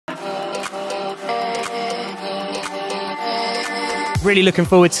Really looking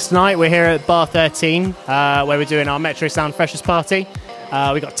forward to tonight. We're here at Bar 13, where we're doing our Metro Sound Freshers party.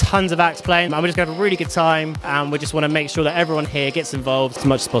 We've got tons of acts playing, and we're just going to have a really good time, and we just want to make sure that everyone here gets involved as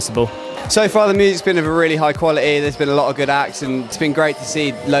much as possible. So far the music's been of a really high quality, there's been a lot of good acts, and it's been great to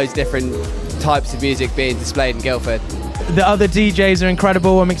see loads of different types of music being displayed in Guildford. The other DJs are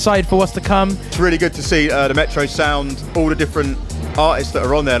incredible. I'm excited for what's to come. It's really good to see the Metro Sound, all the different artists that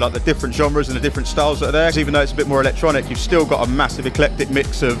are on there, like the different genres and the different styles that are there. Even though it's a bit more electronic, you've still got a massive eclectic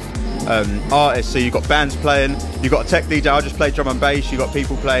mix of artists. So you've got bands playing, you've got a tech DJ, I just play drum and bass, you've got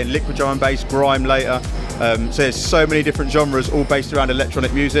people playing liquid drum and bass, grime later. So there's so many different genres all based around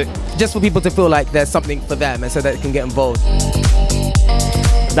electronic music. Just for people to feel like there's something for them and so that they can get involved.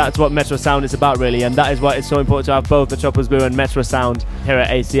 That's what Metro Sound is about really, and that is why it's so important to have both Metropolis Blue and Metro Sound here at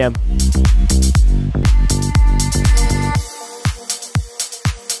ACM.